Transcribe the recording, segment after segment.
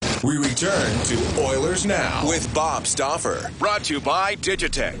We return to Oilers Now with Bob Stauffer. Brought to you by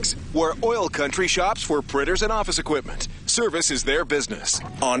Digitex, where oil country shops for printers and office equipment. Service is their business.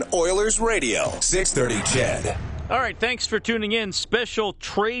 On Oilers Radio, 630 CHED. All right, thanks for tuning in. Special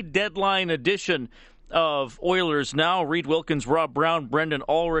trade deadline edition of Oilers Now. Reid Wilkins, Rob Brown, Brendan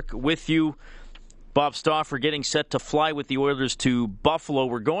Ulrich with you. Bob Stauffer getting set to fly with the Oilers to Buffalo.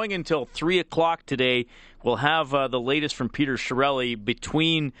 We're going until 3 o'clock today. We'll have the latest from Peter Chiarelli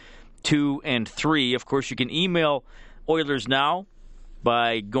between 2 and 3. Of course, you can email Oilers Now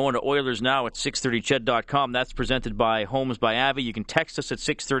by going to oilersnow@630ched.com. That's presented by Homes by Avi. You can text us at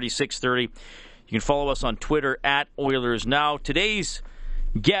 630-630. You can follow us on Twitter at Oilers Now. Today's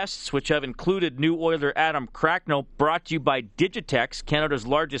guests, which have included new Oiler Adam Cracknell, brought to you by Digitex, Canada's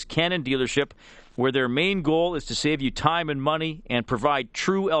largest Canon dealership, where their main goal is to save you time and money and provide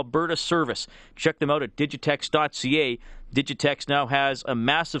true Alberta service. Check them out at digitex.ca. Digitex now has a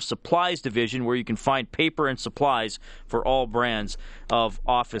massive supplies division where you can find paper and supplies for all brands of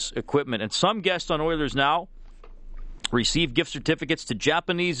office equipment. And some guests on Oilers Now receive gift certificates to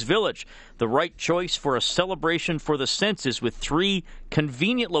Japanese Village, the right choice for a celebration for the senses, with 3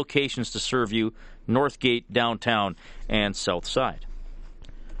 convenient locations to serve you: Northgate, downtown, and South Side.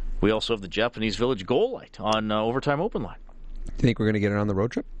 We also have the Japanese Village goal light on Overtime Open Line. Do you think we're going to get it on the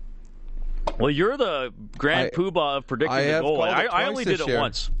road trip? Well, you're the grand poobah of predicting the goal light. I only did it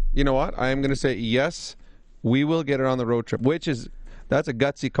once. You know what? I am going to say yes, we will get it on the road trip, that's a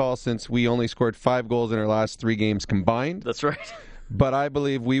gutsy call since we only scored 5 goals in our last 3 games combined. That's right. But I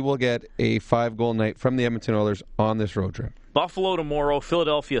believe we will get a 5-goal night from the Edmonton Oilers on this road trip. Buffalo tomorrow,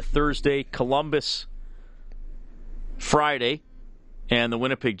 Philadelphia Thursday, Columbus Friday, and the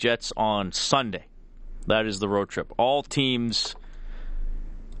Winnipeg Jets on Sunday. That is the road trip. All teams,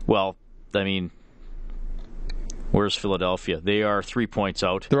 well, I mean, where's Philadelphia? They are 3 points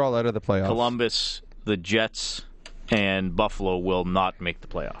out. They're all out of the playoffs. Columbus, the Jets, and Buffalo will not make the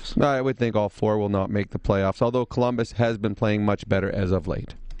playoffs. I would think all 4 will not make the playoffs, although Columbus has been playing much better as of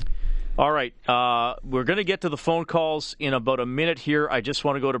late. All right, we're going to get to the phone calls in about a minute here. I just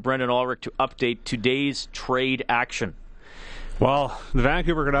want to go to Brendan Ulrich to update today's trade action. Well, the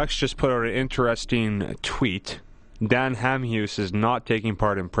Vancouver Canucks just put out an interesting tweet. Dan Hamhuis is not taking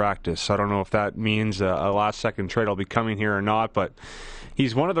part in practice. I don't know if that means a last-second trade will be coming here or not, but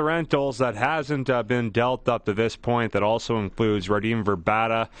he's one of the rentals that hasn't been dealt up to this point. That also includes Radim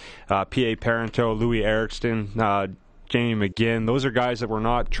Verbata, P.A. Parento, Louis Eriksson, Jamie McGinn. Those are guys that were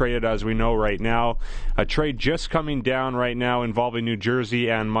not traded as we know right now. A trade just coming down right now involving New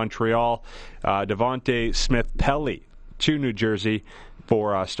Jersey and Montreal. Devontae Smith-Pelly to New Jersey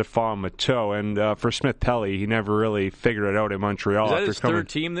for Stephane Matteau. And for Smith-Pelly, he never really figured it out in Montreal. Is that his third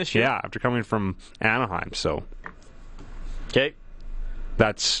team this year? Yeah, after coming from Anaheim. So, okay,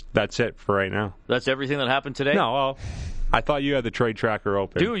 that's it for right now. That's everything that happened today? No, well, I thought you had the trade tracker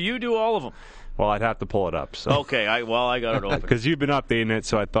open. You do all of them? Well, I'd have to pull it up. So. Okay, I got it open. Because you've been updating it,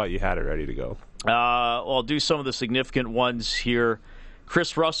 so I thought you had it ready to go. I'll do some of the significant ones here.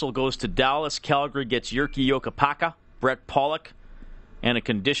 Chris Russell goes to Dallas. Calgary gets Jyrki Jokipaka, Brett Pollock, and a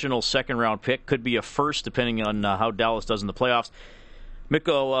conditional second-round pick. Could be a first, depending on how Dallas does in the playoffs.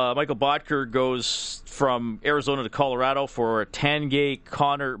 Michael Bodker goes from Arizona to Colorado for Tanguay,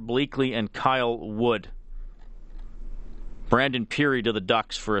 Connor Bleakley, and Kyle Wood. Brandon Peary to the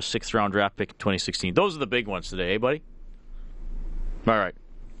Ducks for a 6th-round draft pick in 2016. Those are the big ones today, eh, buddy? All right.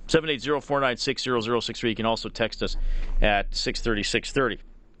 780-496-0063. You can also text us at 630-630.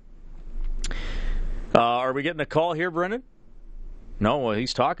 Are we getting a call here, Brendan? No, well,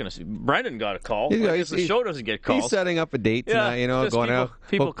 he's talking to us. Brendan got a call. The show doesn't get calls. He's setting up a date tonight, going out.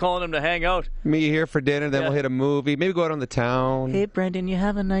 People calling him to hang out. Meet here for dinner, then we'll hit a movie. Maybe go out on the town. Hey, Brendan, you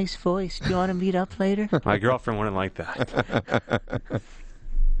have a nice voice. Do you want to meet up later? My girlfriend wouldn't like that.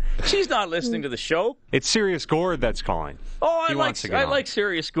 She's not listening to the show. It's Sirius Gord that's calling. Oh, I like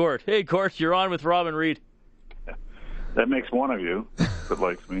Sirius Gord. Hey, Gord, you're on with Rob and Reid. That makes one of you that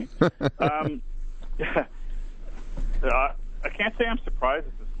likes me. I can't say I'm surprised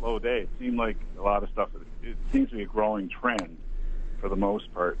it's a slow day. It seemed like a lot of stuff. It seems to be a growing trend, for the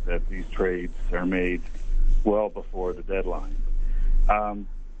most part, that these trades are made well before the deadline. And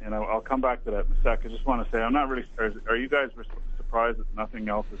I'll come back to that in a sec. I just want to say I'm not really. Are you guys surprised that nothing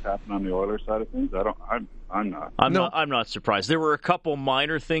else has happened on the Oilers side of things? I'm not. I'm not surprised. There were a couple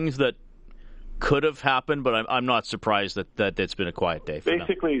minor things that could have happened, but I'm not surprised that it's been a quiet day.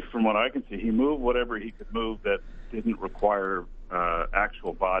 Basically, from what I can see, he moved whatever he could move that didn't require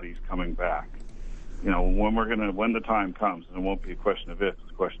actual bodies coming back. When the time comes, and it won't be a question of if,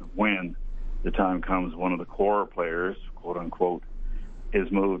 it's a question of when the time comes. One of the core players, quote unquote,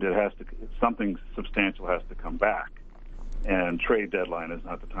 is moved, something substantial has to come back. And trade deadline is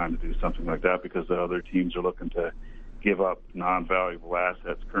not the time to do something like that because the other teams are looking to give up non-valuable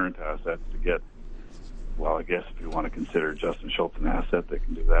assets, current assets, to get, well, I guess if you want to consider Justin Schultz an asset, they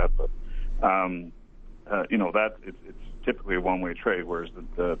can do that. But, it's typically a one-way trade, whereas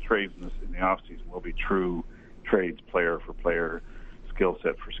the trades in the offseason will be true trades, player for player, skill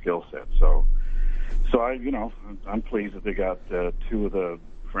set for skill set. So I'm pleased that they got two of the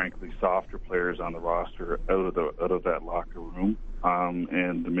frankly softer players on the roster out of that locker room,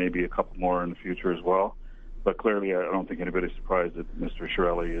 and maybe a couple more in the future as well. But clearly, I don't think anybody's surprised that Mr.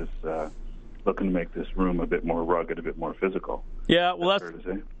 Chiarelli is looking to make this room a bit more rugged, a bit more physical. Yeah, well,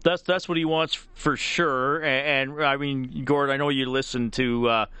 that's what he wants for sure. And I mean, Gord, I know you listen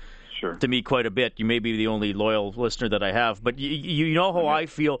to me quite a bit. You may be the only loyal listener that I have, but you know how I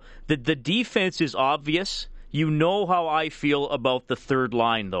feel. The defense is obvious. You know how I feel about the third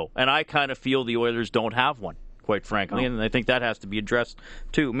line, though, and I kind of feel the Oilers don't have one, quite frankly, and I think that has to be addressed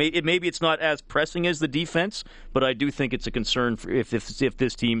too. Maybe it's not as pressing as the defense, but I do think it's a concern for if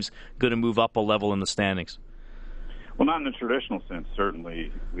this team's going to move up a level in the standings. Well, not in the traditional sense.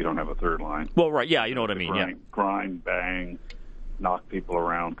 Certainly, we don't have a third line. Well, right, yeah, you know what I mean. Grind, bang, knock people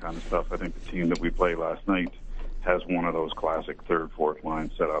around kind of stuff. I think the team that we played last night has one of those classic third, fourth line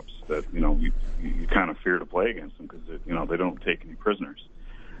setups that you kind of fear to play against them because they don't take any prisoners.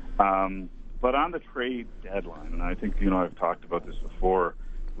 But on the trade deadline, and I think I've talked about this before,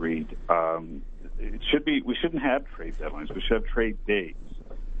 Reid. We shouldn't have trade deadlines. We should have trade days,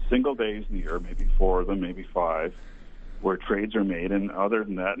 single days in the year, maybe 4 of them, maybe 5, where trades are made, and other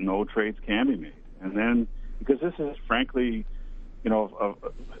than that, no trades can be made. And then because this is frankly,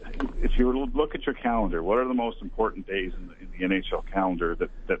 if you look at your calendar, what are the most important days in the NHL calendar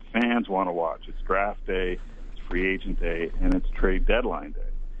that fans want to watch? It's draft day, it's free agent day, and it's trade deadline day.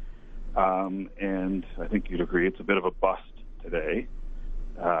 And I think you'd agree it's a bit of a bust today.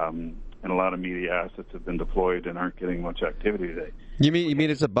 And a lot of media assets have been deployed and aren't getting much activity today. You mean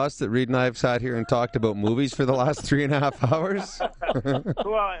it's a bust that Reid and I have sat here and talked about movies for the last 3.5 hours?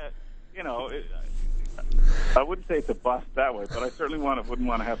 Well, I wouldn't say it's a bust that way, but I certainly wouldn't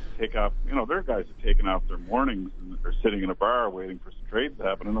want to have to take off. There are guys who are taking off their mornings and are sitting in a bar waiting for some trades to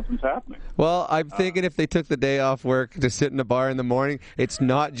happen, and nothing's happening. Well, I'm thinking if they took the day off work to sit in a bar in the morning, it's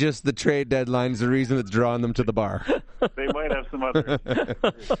not just the trade deadline's the reason that's drawing them to the bar. They might have some other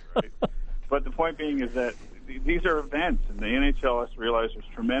reasons, right? But the point being is that these are events, and the NHL has to realize there's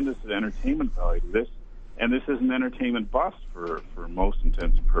tremendous entertainment value to this, and this is an entertainment bust for most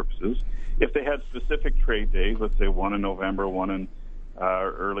intents and purposes. If they had specific trade days, let's say one in November, one in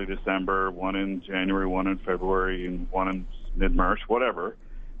early December, one in January, one in February, and one in mid-March, whatever,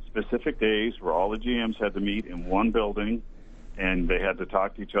 specific days where all the GMs had to meet in one building and they had to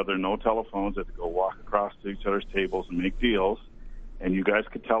talk to each other, no telephones, they had to go walk across to each other's tables and make deals, and you guys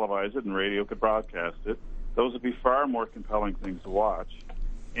could televise it and radio could broadcast it. Those would be far more compelling things to watch.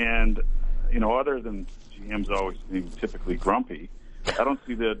 And, other than GMs always being typically grumpy, I don't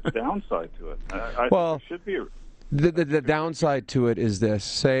see the downside to it. I think it should be. The downside to it is this: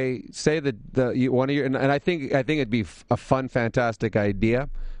 say that one of your, and I think it'd be a fun, fantastic idea.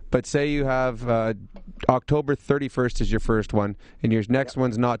 But say you have October 31st is your first one, and your next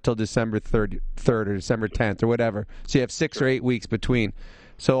one's not till December 3rd or December 10th or whatever. So you have 6 or 8 weeks between.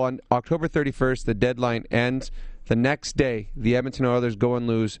 So on October 31st, the deadline ends. The next day, the Edmonton Oilers go and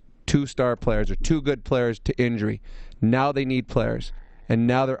lose 2 star players or 2 good players to injury. Now they need players, and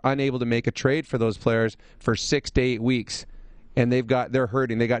now they're unable to make a trade for those players for 6 to 8 weeks, and they're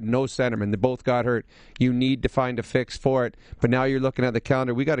hurting. They got no centerman. They both got hurt. You need to find a fix for it. But now you're looking at the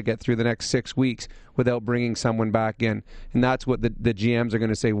calendar. We got to get through the next 6 weeks without bringing someone back in, and that's what the GMs are going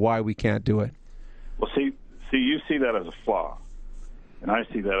to say why we can't do it. Well, see, you see that as a flaw, and I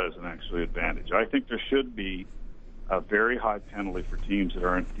see that as an actual advantage. I think there should be a very high penalty for teams that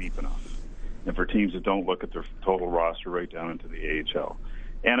aren't deep enough, and for teams that don't look at their total roster right down into the AHL.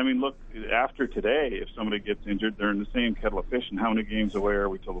 And, I mean, look, after today, if somebody gets injured, they're in the same kettle of fish, and how many games away are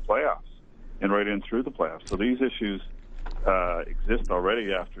we till the playoffs and right in through the playoffs? So these issues exist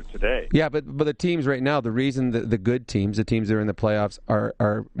already after today. Yeah, but the teams right now, the reason the good teams, the teams that are in the playoffs,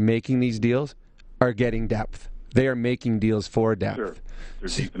 are making these deals are getting depth. They are making deals for depth. Sure. They're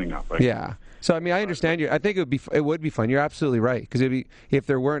deepening up. Yeah. So, I mean, I understand you. I think it would be fun. You're absolutely right. Because if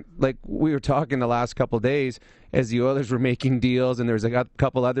there weren't, like we were talking the last couple of days, as the Oilers were making deals, and there was a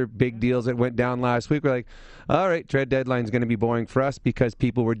couple other big deals that went down last week, we're like, all right, trade deadline is going to be boring for us because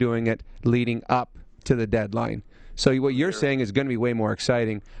people were doing it leading up to the deadline. So what you're saying is going to be way more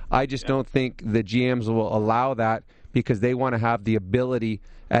exciting. I just don't think the GMs will allow that because they want to have the ability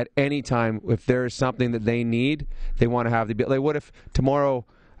at any time, if there is something that they need, they want to have the ability. Like, what if tomorrow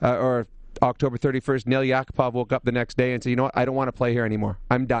or October 31st, Neil Yakupov woke up the next day and said, you know what, I don't want to play here anymore.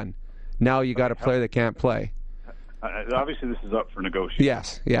 I'm done. Now you got a player that can't play. Obviously, this is up for negotiation.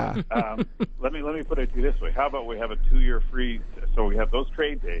 Yes, yeah. Let me put it to you this way. How about we have a 2-year freeze? So we have those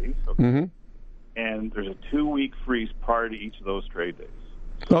trade days, okay? And there's a 2-week freeze prior to each of those trade days.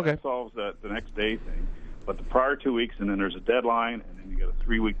 So that solves the next day thing. But the prior 2 weeks, and then there's a deadline, and then you get a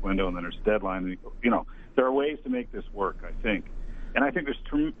 3-week window, and then there's a deadline. And there are ways to make this work, I think. And I think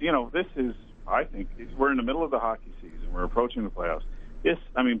we're in the middle of the hockey season. We're approaching the playoffs.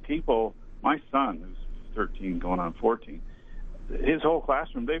 People, my son, who's 13 going on 14, his whole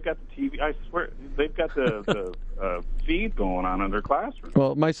classroom, they've got the TV, I swear, they've got the feed going on in their classroom.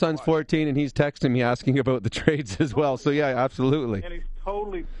 Well, my son's 14, and he's texting me asking about the trades as well. So, yeah, absolutely. And he's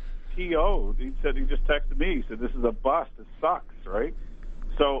totally TO'd. He just texted me. He said, this is a bust. It sucks, right?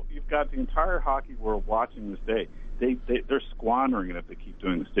 So you've got the entire hockey world watching this day. They're squandering it if they keep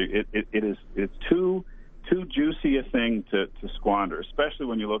doing this. It's too juicy a thing to squander, especially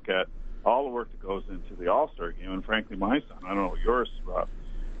when you look at all the work that goes into the All-Star game. And frankly, my son, I don't know what yours, Rob,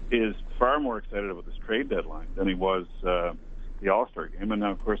 is far more excited about this trade deadline than he was the All-Star game. And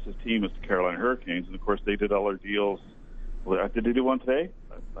now, of course, his team is the Carolina Hurricanes, and of course they did all their deals. Did they do one today?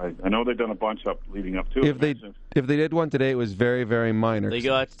 I know they've done a bunch leading up to it. If they did one today, it was very, very minor. They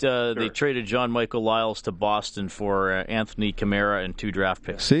got they traded John Michael Lyles to Boston for Anthony Camara and 2 draft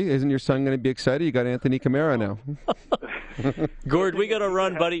picks. See, isn't your son going to be excited? You got Anthony Camara now. Gord, we got to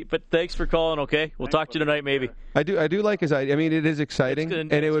run, buddy. But thanks for calling. Okay, we'll talk to you tonight, maybe. I do like his idea. I mean, it is exciting,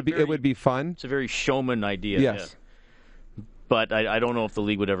 and it would be fun. It's a very showman idea. Yes. Yeah. But I don't know if the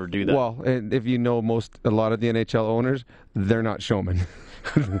league would ever do that. Well, and if you know a lot of the NHL owners, they're not showmen.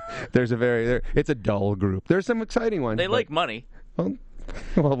 It's a dull group. There's some exciting ones. They like money.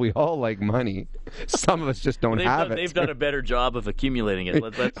 Well, we all like money. Some of us just don't have it. They've done a better job of accumulating it.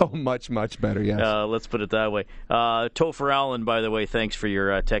 Much, much better, yes. Let's put it that way. Topher Allen, by the way, thanks for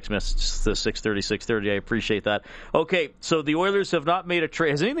your text message to 630. I appreciate that. Okay, so the Oilers have not made a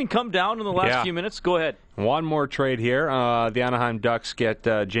trade. Has anything come down in the last few minutes? Go ahead. One more trade here. The Anaheim Ducks get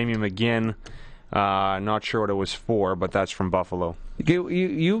Jamie McGinn. Not sure what it was for, but that's from Buffalo.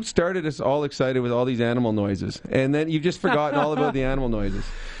 You started us all excited with all these animal noises, and then you've just forgotten all about the animal noises.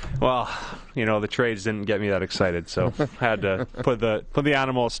 Well, the trades didn't get me that excited, so I had to put the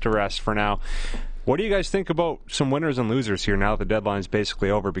animals to rest for now. What do you guys think about some winners and losers here now that the deadline's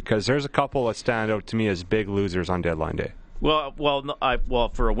basically over? Because there's a couple that stand out to me as big losers on deadline day. Well,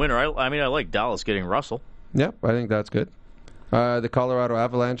 for a winner, I like Dallas getting Russell. Yep, I think that's good. The Colorado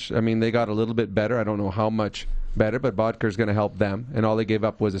Avalanche, they got a little bit better. I don't know how much better, but Bodker's going to help them. And all they gave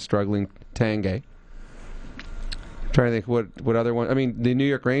up was a struggling Tanguay. Trying to think what other one. The New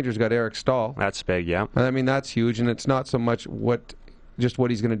York Rangers got Eric Stahl. That's big, yeah. That's huge, and it's not so much what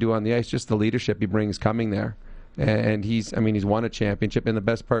he's going to do on the ice, just the leadership he brings coming there. And he's won a championship. And the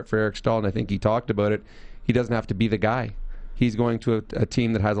best part for Eric Stahl, and I think he talked about it, he doesn't have to be the guy. He's going to a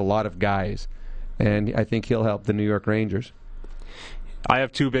team that has a lot of guys, and I think he'll help the New York Rangers. I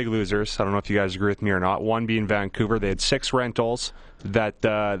have 2 big losers. I don't know if you guys agree with me or not. One being Vancouver. They had 6 rentals that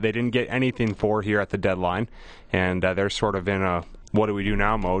they didn't get anything for here at the deadline, and they're sort of in a what do we do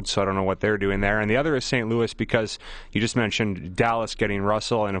now mode, so I don't know what they're doing there. And the other is St. Louis, because you just mentioned Dallas getting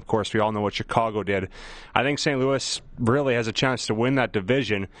Russell, and of course we all know what Chicago did. I think St. Louis really has a chance to win that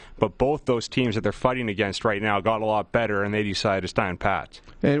division, but both those teams that they're fighting against right now got a lot better, and they decided to stand pat.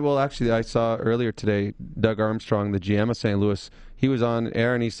 And actually, I saw earlier today, Doug Armstrong, the GM of St. Louis, he was on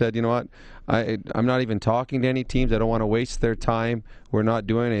air and he said, you know what, I'm not even talking to any teams. I don't want to waste their time. We're not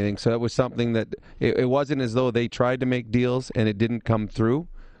doing anything. So that was something that it wasn't as though they tried to make deals and it didn't come through.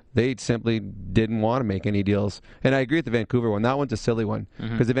 They simply didn't want to make any deals. And I agree with the Vancouver one. That one's a silly one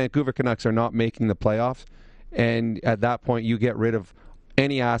because the Vancouver Canucks are not making the playoffs. And at that point, you get rid of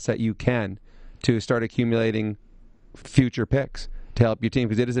any asset you can to start accumulating future picks to help your team,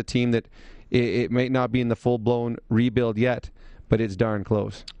 because it is a team that it may not be in the full-blown rebuild yet, but it's darn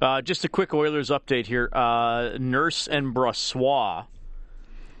close. Just a quick Oilers update here. Nurse and Brossoit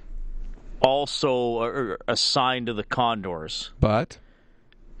also are assigned to the Condors. But?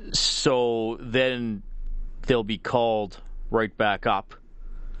 So then they'll be called right back up.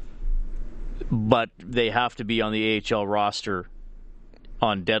 But they have to be on the AHL roster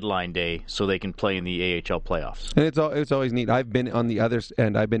on deadline day so they can play in the AHL playoffs. And it's always neat. I've been on the other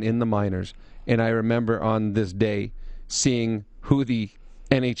end. I've been in the minors, and I remember on this day seeing who the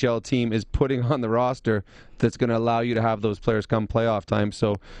NHL team is putting on the roster that's going to allow you to have those players come playoff time.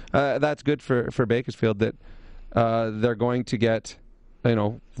 So that's good for Bakersfield, that they're going to get,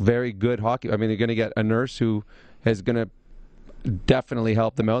 very good hockey. I mean, they're going to get a nurse who is going to definitely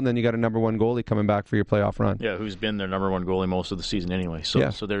help them out, and then you got a number one goalie coming back for your playoff run. Yeah, who's been their number one goalie most of the season anyway.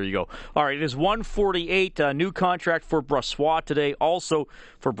 So there you go. All right, it is 1:48. New contract for Brossoit today. Also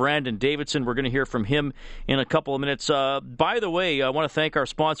for Brandon Davidson. We're going to hear from him in a couple of minutes. By the way, I want to thank our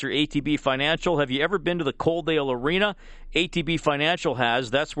sponsor, ATB Financial. Have you ever been to the Coaldale Arena? ATB Financial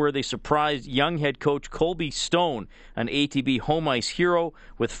has. That's where they surprised young head coach Colby Stone, an ATB home ice hero,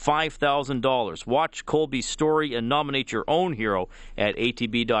 with $5,000. Watch Colby's story and nominate your own hero at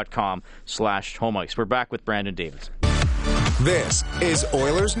atb.com/homeice. We're back with Brandon Davidson. This is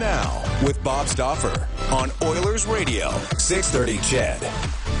Oilers Now with Bob Stauffer on Oilers Radio, 630 CHED.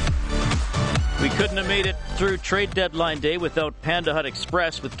 We couldn't have made it through trade deadline day without Panda Hut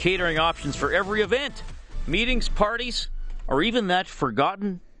Express, with catering options for every event, meetings, parties, or even that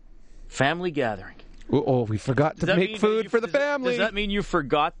forgotten family gathering. Oh, we forgot to make food for the family. Does that mean you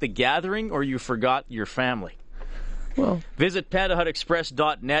forgot the gathering or you forgot your family? Well, visit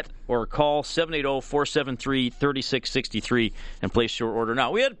PandaHutExpress.net or call 780-473-3663 and place your order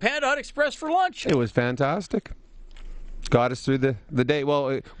now. We had Panda Hut Express for lunch. It was fantastic. Got us through the day.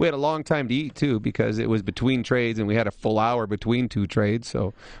 Well, we had a long time to eat, too, because it was between trades, and we had a full hour between two trades,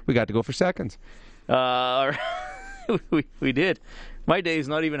 so we got to go for seconds. We did. My day's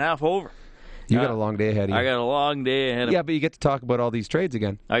not even half over. You got a long day ahead of you. I got a long day ahead of me. Yeah, but you get to talk about all these trades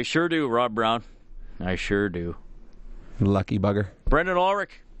again. I sure do, Rob Brown. I sure do. Lucky bugger. Brendan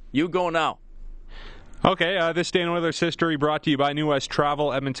Ulrich, you go now. Okay, this day in Oilers history brought to you by New West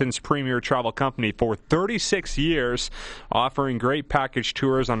Travel, Edmonton's premier travel company for 36 years, offering great package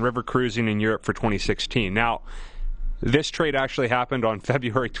tours on river cruising in Europe for 2016. Now, this trade actually happened on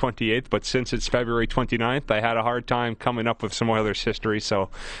February 28th, but since it's February 29th, I had a hard time coming up with some Oilers history,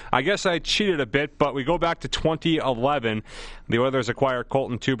 so I guess I cheated a bit, but we go back to 2011. The Oilers acquire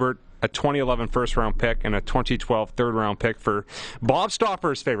Colton Tubert, a 2011 first-round pick, and a 2012 third-round pick for Bob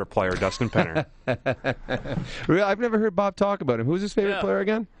Stauffer's favorite player, Dustin Penner. Really? I've never heard Bob talk about him. Who's his favorite player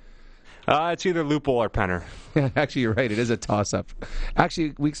again? It's either Lupul or Penner. Actually, you're right. It is a toss-up.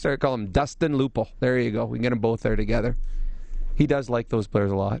 Actually, we can start calling him Dustin Lupul. There you go. We can get them both there together. He does like those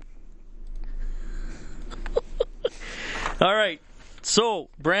players a lot. All right. So,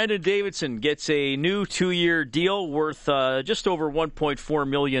 Brandon Davidson gets a new 2-year deal worth just over $1.4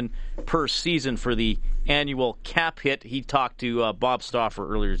 million per season for the annual cap hit. He talked to Bob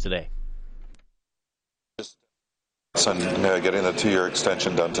Stauffer earlier today. And getting the 2-year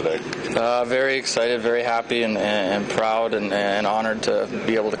extension done today. Very excited, very happy, and proud, and honored to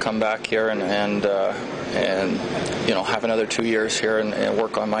be able to come back here and have another 2 years here and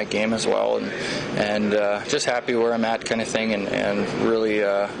work on my game as well, and just happy where I'm at, kind of thing, and really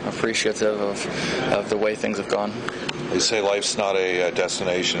appreciative of the way things have gone. They say life's not a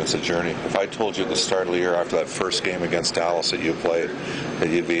destination, it's a journey. If I told you at the start of the year after that first game against Dallas that you played, that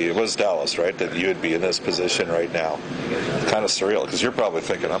it was Dallas, right, that you would be in this position right now, kind of surreal, because you're probably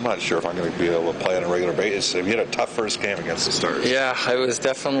thinking, I'm not sure if I'm going to be able to play on a regular basis. You had a tough first game against the Stars. Yeah, it was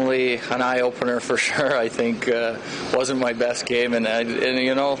definitely an eye-opener for sure. I think wasn't my best game, and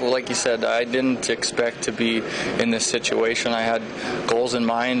like you said, I didn't expect to be in this situation. I had goals in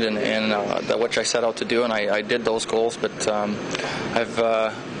mind, and which I set out to do, and I did those goals. But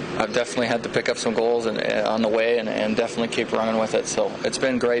I've definitely had to pick up some goals on the way and definitely keep running with it. So it's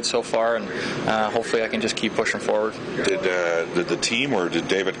been great so far, and hopefully I can just keep pushing forward. Did the team or did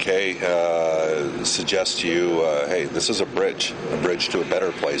David Kay suggest to you, hey, this is a bridge to a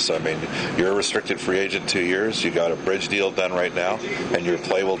better place? I mean, you're a restricted free agent 2 years. You got a bridge deal done right now, and your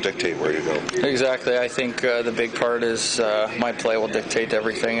play will dictate where you go. Exactly. I think the big part is my play will dictate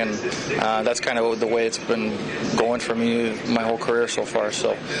everything, and that's kind of the way it's been going for me my whole career so far.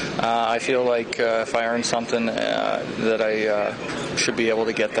 So I feel like if I earn something that I should be able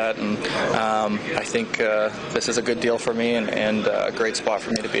to get that, and I think this is a good deal for me and a great spot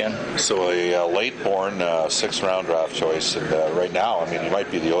for me to be in. So a late-born 6th-round draft choice, and right now, I mean, you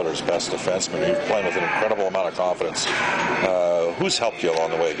might be the Oilers' best defenseman. You're playing with an incredible amount of confidence. Who's helped you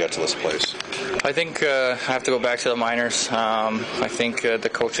along the way to get to this place? I think I have to go back to the minors. I think the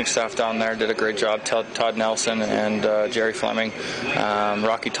coaching staff down there did a great job. Todd Nelson and Jerry Fleming,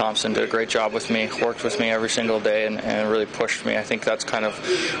 Rocky Thompson did a great job with me, worked with me every single day and really pushed me. I think that's kind of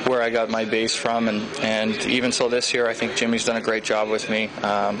where I got my base from, and even so this year I think Jimmy's done a great job with me.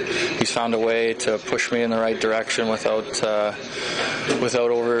 He's found a way to push me in the right direction without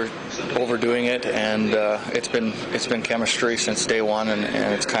overdoing it, and it's been chemistry since day one,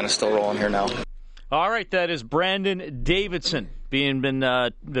 and it's kind of still rolling here now. All right, that is Brandon Davidson. being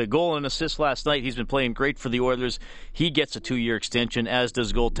the goal and assist last night. He's been playing great for the Oilers. He gets a 2-year extension, as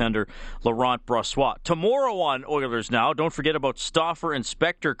does goaltender Laurent Brossoit. Tomorrow on Oilers Now, don't forget about Stauffer and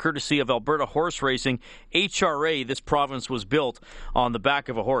Spector, courtesy of Alberta Horse Racing. HRA, this province was built on the back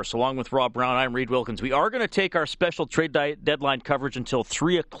of a horse. Along with Rob Brown, I'm Reid Wilkins. We are going to take our special trade deadline coverage until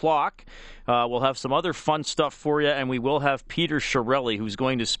 3 o'clock. We'll have some other fun stuff for you, and we will have Peter Chiarelli, who's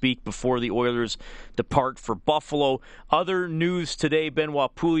going to speak before the Oilers depart for Buffalo. Other news today,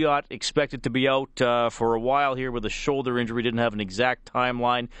 Benoit Pouliot expected to be out for a while here with a shoulder injury. Didn't have an exact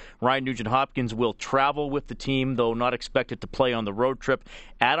timeline. Ryan Nugent-Hopkins will travel with the team, though not expected to play on the road trip.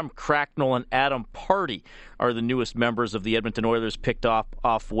 Adam Cracknell and Adam Pardy are the newest members of the Edmonton Oilers, picked off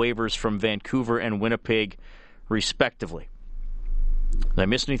waivers from Vancouver and Winnipeg, respectively. Did I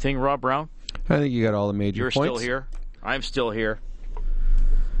miss anything, Rob Brown? I think you got all the major points. You're still here. I'm still here.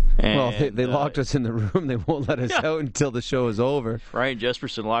 And, well, they locked us in the room. They won't let us out until the show is over. Ryan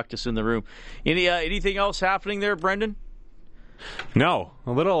Jesperson locked us in the room. Anything else happening there, Brendan? No.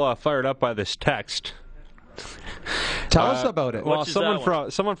 A little fired up by this text. Tell us about it. Well,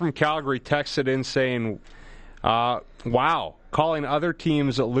 someone from Calgary texted in saying, wow, calling other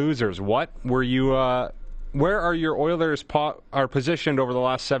teams losers. What were you... Where are your Oilers are positioned over the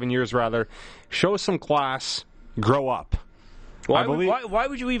last 7 years, rather? Show some class. Grow up. Why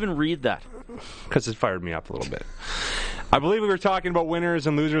would you even read that? Because it fired me up a little bit. I believe we were talking about winners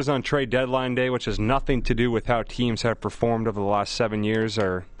and losers on trade deadline day, which has nothing to do with how teams have performed over the last 7 years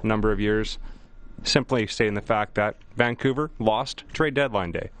or number of years. Simply stating the fact that Vancouver lost trade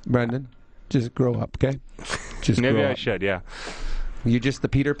deadline day. Brendan, just grow up, okay? Just Maybe grow I up. should, yeah. You're just the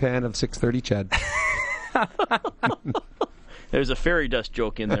Peter Pan of 6:30 Chad. There's a fairy dust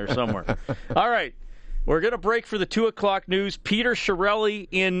joke in there somewhere. All right. We're going to break for the 2 o'clock news. Peter Chiarelli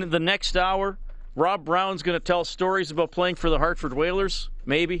in the next hour. Rob Brown's going to tell stories about playing for the Hartford Whalers,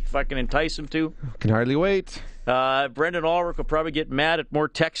 maybe, if I can entice him to. Can hardly wait. Brendan Ulrich will probably get mad at more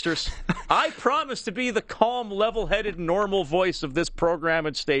texters. I promise to be the calm, level-headed, normal voice of this program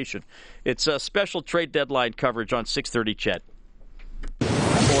and station. It's a special trade deadline coverage on 6:30 Chet.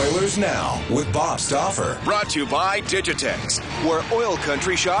 Oilers Now with Bob Stauffer. Brought to you by Digitex, where oil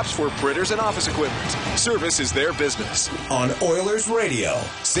country shops for printers and office equipment. Service is their business. On Oilers Radio,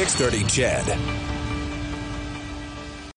 630 Ched.